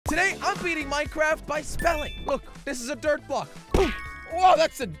Today, I'm beating Minecraft by spelling. Look, this is a dirt block. Boom. Whoa,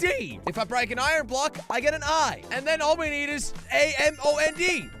 that's a D. If I break an iron block, I get an I. And then all we need is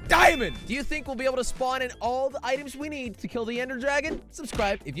A-M-O-N-D. Diamond. Do you think we'll be able to spawn in all the items we need to kill the Ender Dragon?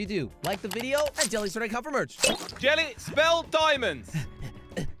 Subscribe if you do. Like the video, and Jelly's starting to come for merch. Jelly, spell diamonds.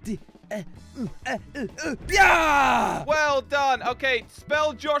 Yeah! Well done. Okay,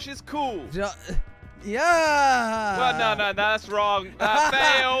 spell Josh is cool. Yeah! Well, no, that's wrong.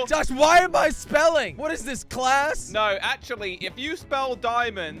 Fail. Josh, why am I spelling? What is this, class? No, actually, if you spell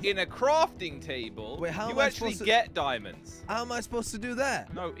diamond in a crafting table, wait, how you am I actually supposed to get diamonds. How am I supposed to do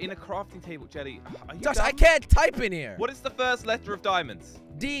that? No, in a crafting table, Jelly. Are you Josh, dumb? I can't type in here. What is the first letter of diamonds?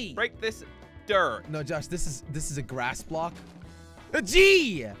 D. Break this dirt. No, Josh, this is a grass block. A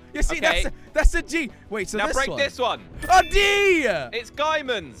G! You see, Okay. that's a G. Wait, so Now this break one. this one. A D! It's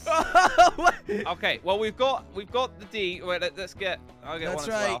diamonds. What? Okay, well we've got the D. Wait, let's get. I'll get That's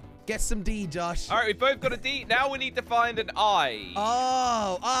one right. as well. Get some D, Josh. All right, we've both got a D. Now we need to find an I.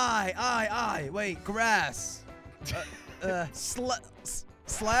 Oh, I. Wait, grass.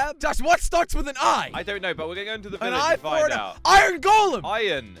 Slab? Josh, what starts with an I? I don't know, but we're gonna go into the An village I and for find an out. Iron Golem!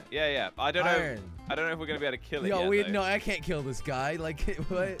 Iron. Yeah. I don't know. Iron. I don't know if we're gonna be able to kill it Yo, yet, though. no, I can't kill this guy. Like,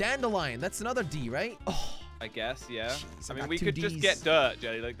 what? Dandelion, that's another D, right? Oh. I guess, yeah. Jeez, I mean, got we two could just Ds. get dirt,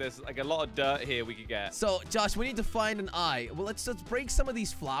 Jelly. Like, there's like a lot of dirt here we could get. So, Josh, we need to find an I. Well, let's break some of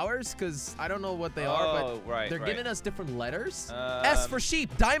these flowers, because I don't know what they are, but right, they're giving us different letters. Um, S for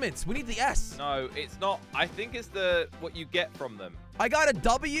sheep. Diamonds. We need the S. No, it's not. I think it's what you get from them. I got a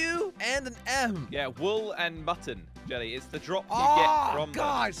W and an M. Yeah, wool and mutton, Jelly. It's the drops you Oh, get from them.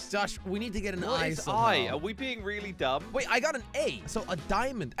 gosh. Josh, we need to get an What I is somehow. I? Are we being really dumb? Wait, I got an A, so a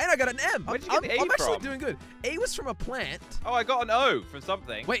diamond, and I got an M. Where'd you get the A I'm actually from? doing good. A was from a plant. Oh, I got an O from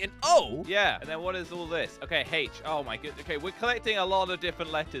something. Wait, an O? Yeah, and then what is all this? Okay, H. Oh my goodness. Okay, we're collecting a lot of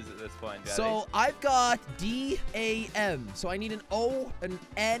different letters at this point, Jelly. So I've got D-A-M. So I need an O, an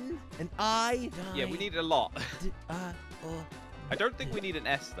N, an I. Yeah, we need a lot. O. I don't think we need an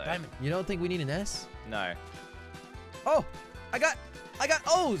S though. Diamond. You don't think we need an S? No. Oh, I got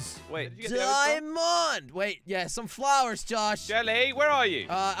O's. Wait, did you get the O's from? Diamond. Wait, yeah, some flowers, Josh. Jelly, where are you?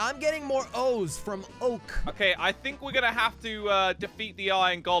 I'm getting more O's from oak. Okay, I think we're gonna have to defeat the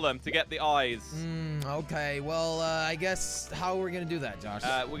Iron Golem to get the eyes. Okay, well, I guess how are we gonna do that, Josh?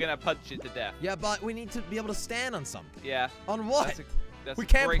 We're gonna punch it to death. Yeah, but we need to be able to stand on something. Yeah. On what? That's We a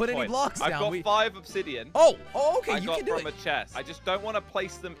can't great put any point. blocks down. I've got 5 obsidian. Oh, okay, I you got can do from it. a chest. I just don't want to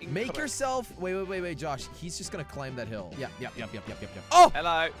place them in. Make yourself. Wait, Josh. He's just gonna climb that hill. Yep. Oh!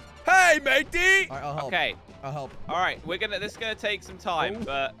 Hello. Hey, matey! All right, I'll help. Okay. I'll help. All right. This is gonna take some time,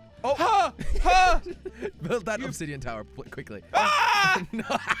 but. Oh! Ha! Build that obsidian tower quickly. Ah! No.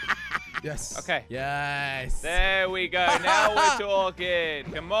 Yes. Okay. Yes. There we go. Now we're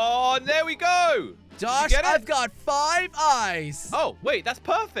talking. Come on. There we go. Josh, I've got 5 eyes. Oh, wait. That's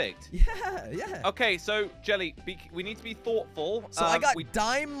perfect. Yeah. Okay, so, Jelly, we need to be thoughtful. So I got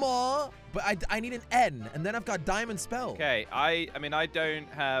Diamond, but I need an N, and then I've got Diamond spell. Okay, I mean, I don't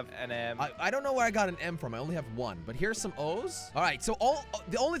have an M. I don't know where I got an M from. I only have 1, but here's some O's. All right, so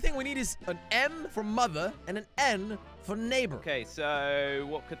the only thing we need is an M for mother and an N for neighbor. Okay, so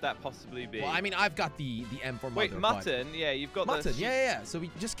what could that possibly be? Well, I mean, I've got the M for mother. Wait, mutton? Yeah, you've got mutton. the Yeah. So we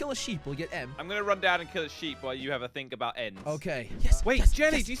just kill a sheep, we'll get M. I'm gonna run down and kill a sheep while you have a think about ends. Okay. Yes. Wait, yes,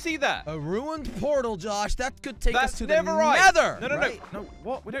 Jelly, yes. do you see that? A ruined portal, Josh. That could take us to the Netherite. Nether. No.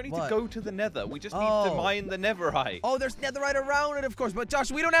 What? We don't need What? to go to the Nether. We just need to mine the Netherite. Oh, there's Netherite around it, of course. But Josh,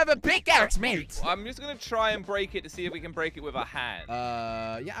 we don't have a pickaxe, mate. I'm just gonna try and break it to see if we can break it with our hand.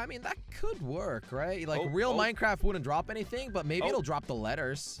 Yeah, I mean that could work, right? Like real Minecraft wouldn't drop anything, but maybe it'll drop the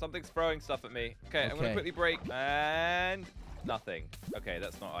letters. Something's throwing stuff at me. Okay, I'm gonna quickly break and nothing. Okay,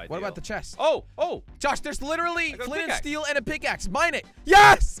 that's not ideal. What about the chest? Oh! Josh, there's literally got a flint and pickaxe. steel and a pickaxe. Mine it.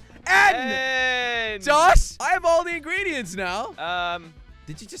 Yes! And Josh, I have all the ingredients now.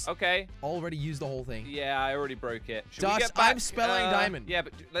 Did you just already use the whole thing? Yeah, I already broke it. Should Josh, we get back? I'm spelling diamond. Yeah,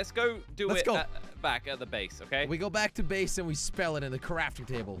 but let's go do it back at the base, okay? We go back to base and we spell it in the crafting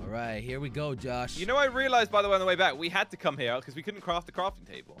table. All right, here we go, Josh. You know, I realized, by the way, on the way back, we had to come here because we couldn't craft the crafting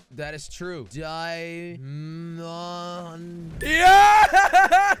table. That is true. Diamond.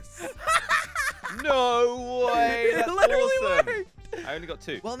 Yes! No way! That's It literally awesome. worked. I only got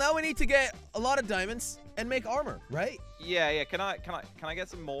 2. Well, now we need to get a lot of diamonds and make armor, right? Yeah. Can I get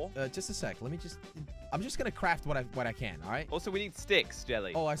some more? Just a sec. Let me just. I'm just gonna craft what I can. All right. Also, we need sticks,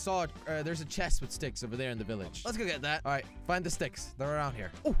 Jelly. Oh, I saw. There's a chest with sticks over there in the village. Let's go get that. All right. Find the sticks. They're around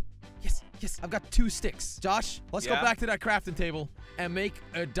here. Oh, Yes, yes. I've got 2 sticks. Josh, let's go Yeah? back to that crafting table and make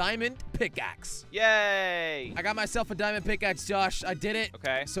a diamond pickaxe. Yay! I got myself a diamond pickaxe, Josh. I did it.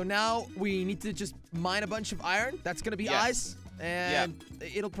 Okay. So now we need to just mine a bunch of iron. That's going to be Yes. ice. And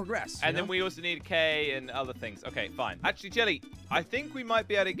it'll progress. And you then know? we also need K and other things. Okay, fine. Actually, Jelly, I think we might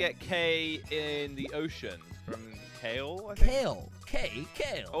be able to get K in the ocean from Kale, I think.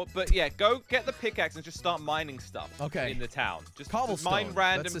 Kale. Oh, but yeah, go get the pickaxe and just start mining stuff. Okay. In the town. Just Cobblestone. mine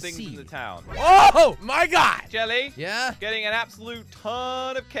random That's a things in the seed. town. Oh, my God. Jelly. Yeah? Getting an absolute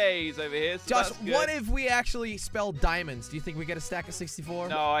ton of K's over here. So Josh, that's good. what if we actually spell diamonds? Do you think we get a stack of 64?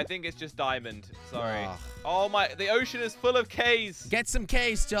 No, I think it's just diamond. Sorry. Ugh. Oh my, the ocean is full of K's. Get some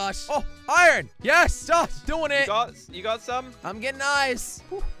K's, Josh. Oh, iron. Yes, Josh, doing it. You got some? I'm getting ice.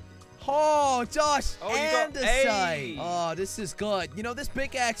 Whew. Oh, Josh, Oh, you got andesite. A. Oh, this is good. You know, this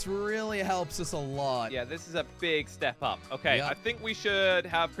pickaxe really helps us a lot. Yeah, this is a big step up. Okay, Yep. I think we should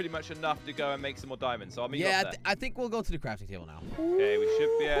have pretty much enough to go and make some more diamonds. So I'll meet you Yeah, up there. I think we'll go to the crafting table now. Okay, we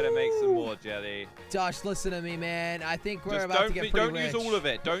should be able to make some more, Jelly. Josh, listen to me, man. I think we're Just about to get pretty don't rich. use all of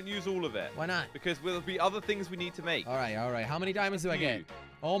it. Don't use all of it. Why not? Because there'll be other things we need to make. All right, all right. How many diamonds do I get? Few.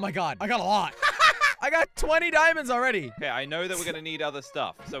 Oh, my God. I got a lot. I got 20 diamonds already. Okay, I know that we're going to need other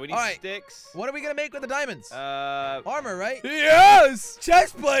stuff. So we need All right. sticks. What are we going to make with the diamonds? Armor, right? Yes!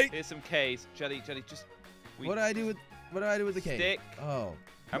 Chest plate. Here's some K's. Jelly, just... What do I do with the cake? Stick. Oh.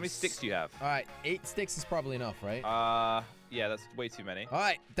 How many sticks do you have? All right, 8 sticks is probably enough, right? Yeah, that's way too many. All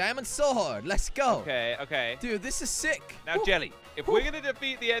right, diamond sword. Let's go. Okay, okay. Dude, this is sick. Now, Woo. Jelly, if we're going to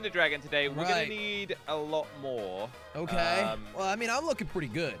defeat the Ender Dragon today, we're going Right. to need a lot more. Okay. Well, I mean, I'm looking pretty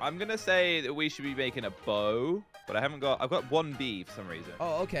good. I'm going to say that we should be making a bow, but I've got 1 bee for some reason.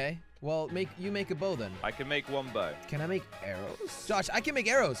 Oh, okay. Well, you make a bow then. I can make 1 bow. Can I make arrows? Josh, I can make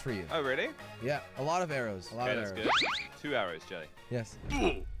arrows for you. Oh, really? Yeah, a lot of arrows. A lot Okay, of that's arrows. good. 2 arrows, Jelly. Yes.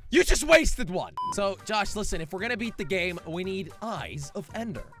 You just wasted 1. So, Josh, listen, if we're going to beat the game, we need Eyes of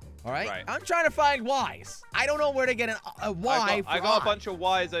Ender. All right? Right. I'm trying to find Ys. I don't know where to get a Y I for got eye. a bunch of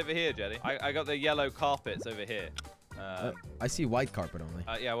Ys over here, Jelly. I got the yellow carpets over here. I see white carpet only.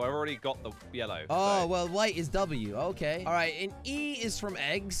 Yeah, well, I've already got the yellow. Oh, so- well, white is W. Okay. All right, and E is from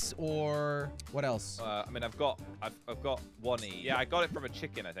eggs, or what else? I mean, I've got 1 E. Yeah, I got it from a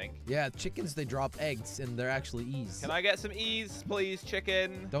chicken, I think. Yeah, chickens, they drop eggs, and they're actually E's. Can I get some E's, please,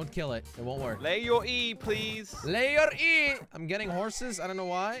 chicken? Don't kill it. It won't work. Lay your E, please. Lay your E. I'm getting horses. I don't know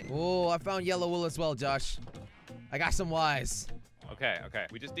why. Oh, I found yellow wool as well, Josh. I got some Y's. Okay, okay.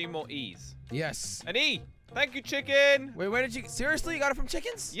 We just need more E's. Yes. An E. Thank you, chicken. Wait, where did you... Seriously? You got it from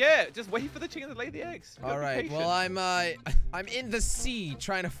chickens? Yeah, just wait for the chicken to lay the eggs. You gotta All be right. patient. Well, I'm in the sea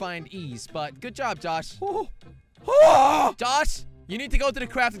trying to find E's, but good job, Josh. Josh, you need to go to the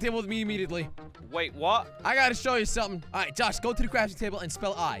crafting table with me immediately. Wait, what? I gotta show you something. All right, Josh, go to the crafting table and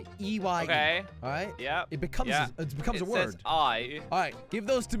spell I. E-Y-E. Okay. All right? Yeah. It becomes a It word. says I. All right, give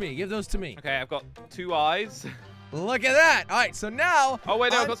those to me. Give those to me. Okay, I've got 2 eyes. Look at that. All right, so now... Oh,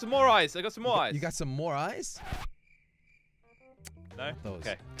 wait, no, I've got some more eyes. I got some more eyes. You got some more eyes? No? Those.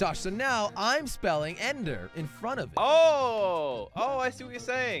 Okay. Josh, so now I'm spelling Ender in front of it. Oh! Oh, I see what you're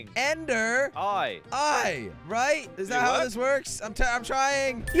saying. Ender. I. Right? Is that Did it how work? this works? I'm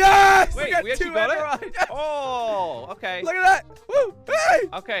trying. Yes! Wait, got we actually 2 got it? Ender eyes. Yes! Oh, okay. Look at that. Woo! Hey!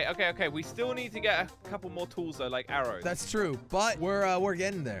 Okay. We still need to get a couple more tools, though, like arrows. That's true, but we're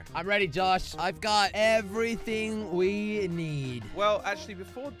getting there. I'm ready, Josh. I've got everything we need. Well, actually,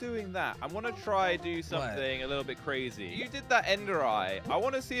 before doing that, I want to try do something a little bit crazy. You did that ender eye. I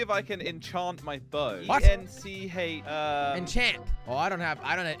want to see if I can enchant my bow. What? E-N-C-H. Enchant. Oh, I don't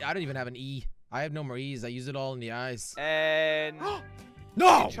even have an E. I have no more E's. I use it all in the eyes. And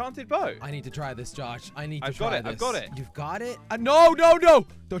No! enchanted bow. I need to try this, Josh. I need to I've try got it, this. I've got it. You've got it? No!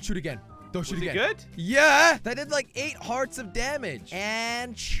 Don't shoot again. Don't shoot Was it again. good? Yeah! That did like 8 hearts of damage.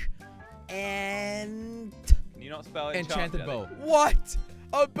 And Can you not spell enchanted Jelly? bow. What?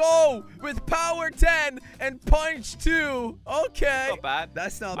 A bow with power 10 and punch 2. Okay. Not bad.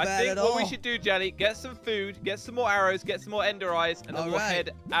 That's not I bad think at what all. we should do, Jelly, get some food, get some more arrows, get some more ender eyes, and then we'll Alright. head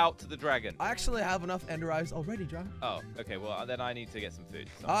out to the dragon. I actually have enough ender eyes already, John. Oh, okay. Well, then I need to get some food.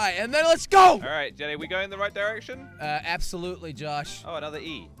 So. All right, and then let's go. All right, Jelly, we going in the right direction? Absolutely, Josh. Oh, another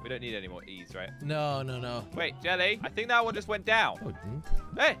E. We don't need any more E's, right? No. Wait, Jelly, I think that one just went down. Oh, it didn't.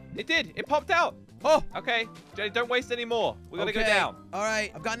 Hey, it did. It popped out. Oh, Okay, Jelly, don't waste any more. We gotta go okay. down. All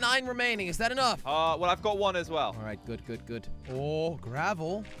right, I've got 9 remaining. Is that enough? Well, I've got 1 as well. All right, good. Oh,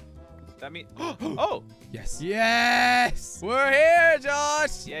 gravel. That means... Oh! Yes. Yes! We're here,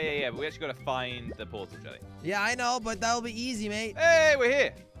 Josh! Yeah. But we actually got to find the portal, Jelly. Yeah, I know, but that'll be easy, mate. Hey, we're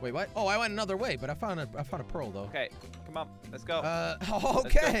here. Wait, what? Oh, I went another way, but I found a pearl, though. Okay, come on. Let's go. Okay.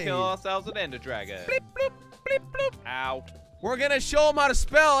 Let's go kill ourselves an ender dragon. Blip, bloop, blip, bloop. Ow. We're gonna show them how to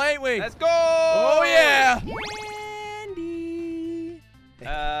spell, ain't we? Let's go! Oh, yeah! Andy.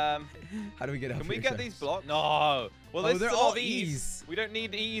 How do we get up Can here, we get Josh? these blocks? No. Well, this is they're a lot all of E's. E's. We don't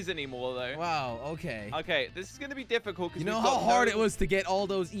need E's anymore, though. Wow, okay. Okay, this is going to be difficult. You know how hard it was to get all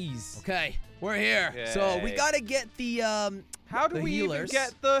those E's? Okay, we're here. Okay. So we gotta get the, How do the we healers. even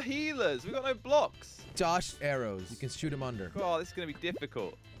get the healers? We got no blocks. Josh, arrows. You can shoot them under. Oh, this is going to be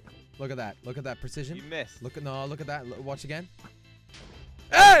difficult. Look at that. Look at that precision. You missed. Look at that. Watch again.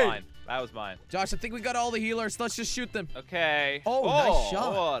 That Hey! was mine. That was mine. Josh, I think we got all the healers. Let's just shoot them. Okay. Oh, nice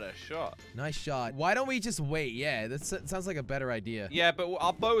shot. What a shot. Nice shot. Why don't we just wait? Yeah, that sounds like a better idea. Yeah, but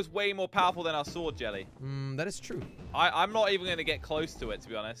our bow is way more powerful than our sword, Jelly. That is true. I'm not even going to get close to it, to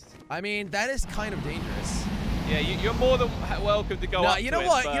be honest. I mean, that is kind of dangerous. Yeah, you're more than welcome to go up No, you to know it,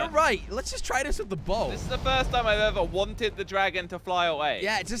 what? but You're right. Let's just try this with the bow. This is the first time I've ever wanted the dragon to fly away.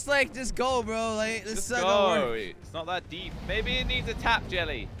 Yeah, just go, bro. Like, this Just is go. It's not that deep. Maybe it needs a tap,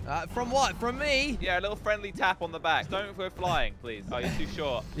 Jelly. From what? From me? Yeah, a little friendly tap on the back. Don't go flying, please. Oh, you're too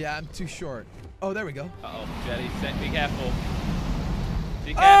short. Yeah, I'm too short. Oh, there we go. Uh-oh, Jelly, be careful.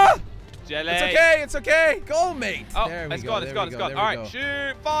 Be Ah! careful. Jelly. It's okay. Go, mate. Oh, There we it's go, gone, there it's we gone, it's go, gone. there All we right, go.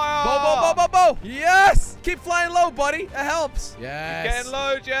 shoot, fire. Bo. Yes. Keep flying low, buddy. That helps. Yes. Getting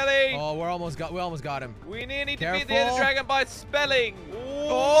low, Jelly. Oh, we almost got him. We need to beat the Careful. Ender Dragon by spelling.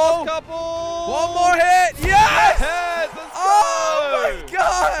 Oh. Last couple. One more hit. Yes. Yes, let's Oh go. my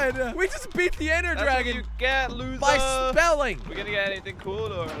God. We just beat the Ender That's Dragon what you get, loser. by spelling. We're gonna get anything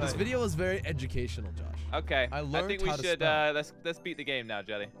cool or This like? video was very educational, Josh. Okay. I learned think we how to should spell. let's beat the game now,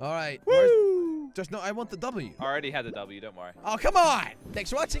 Jelly. All right. Woo! Just no, I want the W. I already had the W, don't worry. Oh, come on. Thanks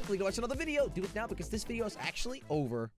for watching. Click to watch another video. Do it now because this video is actually over.